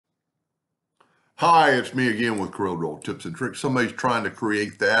Hi, it's me again with Corel tips and tricks. Somebody's trying to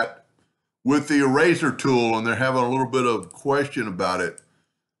create that with the eraser tool and they're having a little bit of question about it.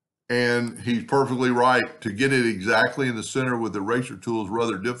 And he's perfectly right. To get it exactly in the center with the eraser tool is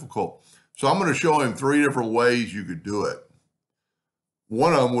rather difficult. So I'm going to show him 3 different ways you could do it.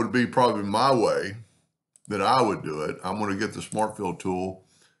 One of them would be probably my way that I would do it. I'm going to get the Smart Fill tool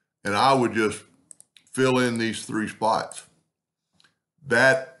and I would just fill in these 3 spots.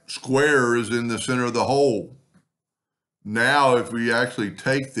 That square is in the center of the hole. Now, if we actually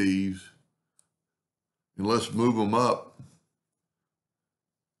take these and let's move them up,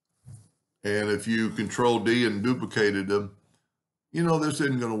 and if you Control D and duplicated them, you know, this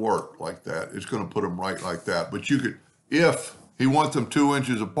isn't going to work like that. It's going to put them right like that. But you could, if he wants them 2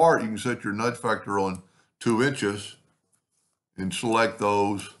 inches apart, you can set your nudge factor on 2 inches and select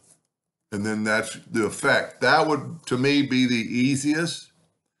those. And then that's the effect. That would, to me, be the easiest.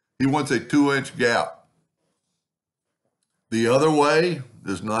 He wants a 2-inch gap. The other way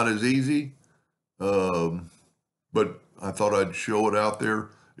is not as easy, but I thought I'd show it out there,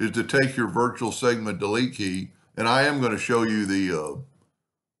 is to take your virtual segment delete key, and I am going to show you the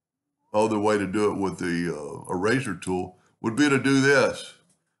other way to do it with the eraser tool, would be to do this.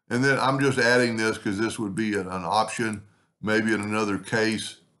 And then I'm just adding this because this would be an option, maybe in another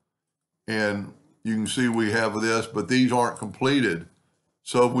case. And you can see we have this, but these aren't completed.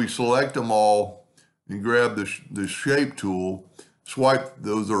 So if we select them all and grab the shape tool, swipe,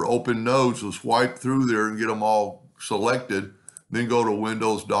 those are open nodes, so swipe through there and get them all selected, then go to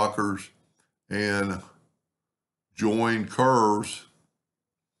Windows Dockers and join curves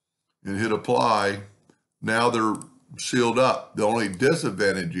and hit apply. Now they're sealed up. The only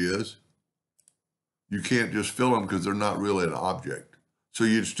disadvantage is you can't just fill them because they're not really an object. So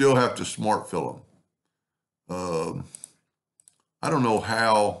you'd still have to smart fill them. I don't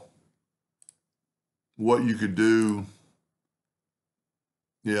know what you could do.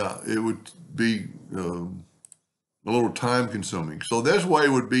 Yeah, it would be a little time consuming. So this way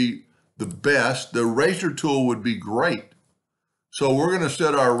would be the best. The eraser tool would be great. So we're going to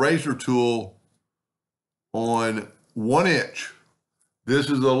set our eraser tool on 1 inch. This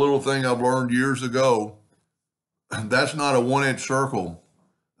is a little thing I've learned years ago. That's not a 1-inch circle.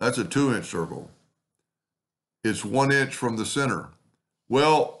 That's a 2-inch circle. It's 1 inch from the center.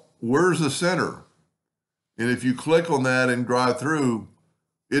 Well, where's the center? And if you click on that and drive through,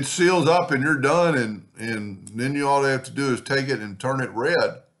 it seals up and you're done. And then all they have to do is take it and turn it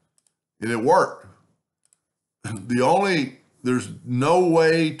red, and it worked. There's no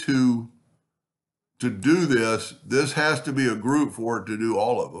way to do this. This has to be a group for it to do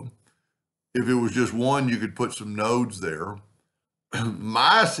all of them. If it was just one, you could put some nodes there.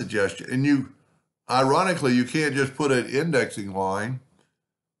 My suggestion, and ironically, you can't just put an indexing line,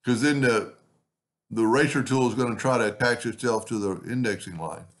 because then the eraser tool is going to try to attach itself to the indexing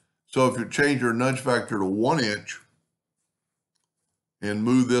line. So if you change your nudge factor to 1 inch and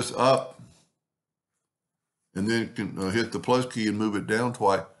move this up, and then you can hit the plus key and move it down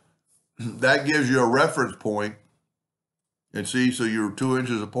twice, that gives you a reference point. And see, so you're 2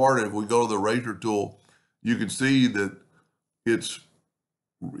 inches apart. And if we go to the eraser tool, you can see that it's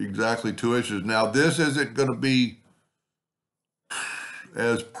exactly 2 inches. Now, this isn't going to be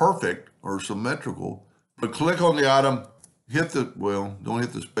as perfect or symmetrical, but click on the item, don't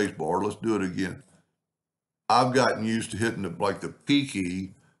hit the space bar. Let's do it again. I've gotten used to hitting the P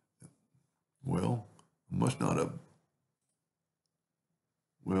key. Well, must not have.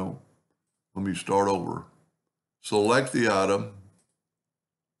 Well, let me start over. Select the item.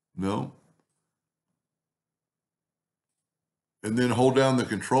 No. And then hold down the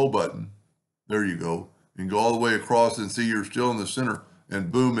control button. There you go. And go all the way across and see you're still in the center,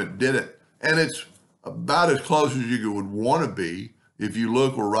 and boom, it did it. And it's about as close as you would want to be. If you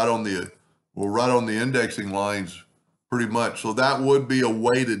look, we're right on the indexing lines pretty much. So that would be a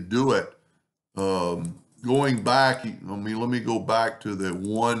way to do it. Going back, let me go back to the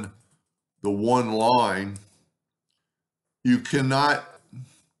one line. You cannot,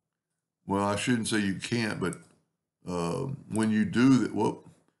 well, I shouldn't say you can't, but when you do that,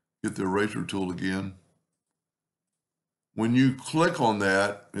 get the eraser tool again. When you click on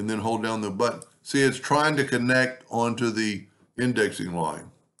that and then hold down the button, see, it's trying to connect onto the indexing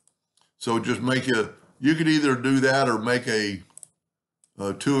line. So just you could either do that or make a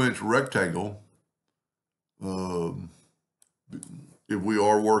 2-inch rectangle. If we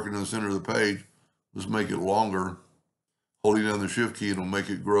are working in the center of the page, let's make it longer. Holding down the shift key, it'll make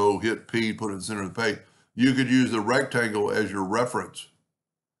it grow. Hit P, put it in the center of the page. You could use the rectangle as your reference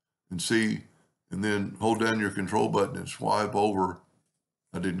and see, and then hold down your control button and swipe over.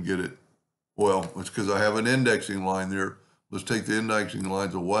 I didn't get it. Well, it's because I have an indexing line there. Let's take the indexing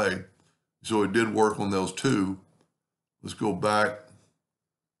lines away. So it did work on those two. Let's go back,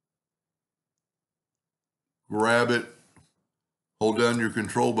 grab it, hold down your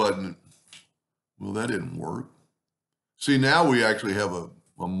control button. Well, that didn't work. See, now we actually have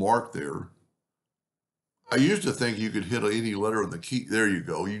a mark there. I used to think you could hit any letter on the key. There you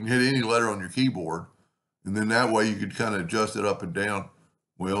go. You can hit any letter on your keyboard, and then that way you could kind of adjust it up and down.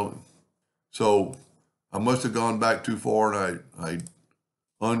 Well, so I must have gone back too far, and I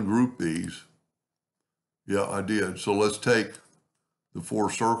ungrouped these. Yeah, I did. So let's take the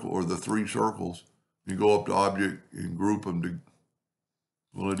the 3 circles and go up to Object and group them to,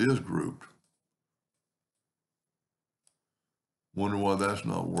 well, it is grouped. Wonder why that's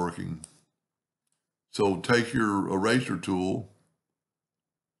not working. So take your eraser tool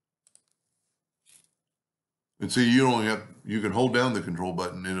and see, you can hold down the control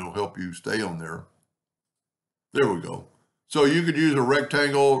button and it'll help you stay on there. There we go. So you could use a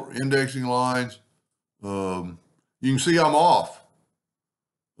rectangle, indexing lines. You can see I'm off.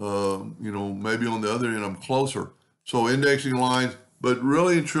 Maybe on the other end I'm closer. So indexing lines, but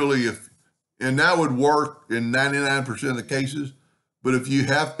really and truly, and that would work in 99% of the cases, but if you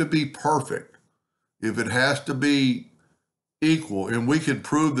have to be perfect, if it has to be equal, and we can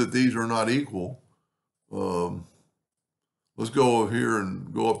prove that these are not equal, let's go over here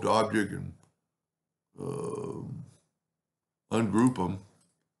and go up to Object and ungroup them.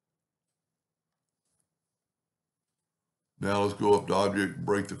 Now let's go up to Object,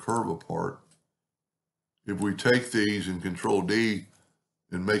 break the curve apart. If we take these and Control D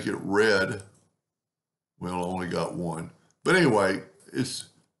and make it red, well, I only got one. But anyway, this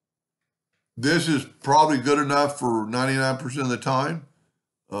is probably good enough for 99% of the time.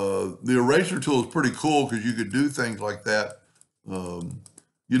 The eraser tool is pretty cool because you could do things like that.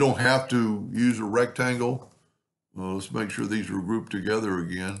 You don't have to use a rectangle. Let's make sure these are grouped together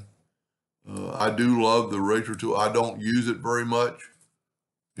again. I do love the eraser tool. I don't use it very much,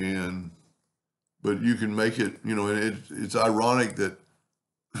 but you can make it, and it's ironic that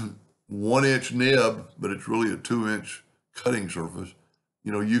 1-inch nib, but it's really a 2-inch cutting surface.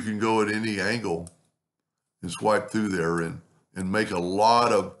 You can go at any angle and swipe through there and make a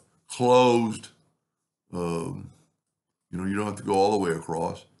lot of closed, you don't have to go all the way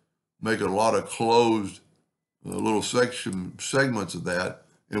across. Make a lot of closed little segments of that.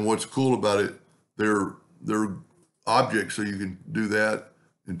 And what's cool about it, they're objects, so you can do that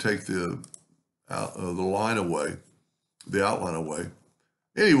and take the line away, the outline away.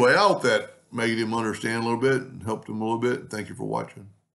 Anyway, I hope that made him understand a little bit and helped him a little bit. Thank you for watching.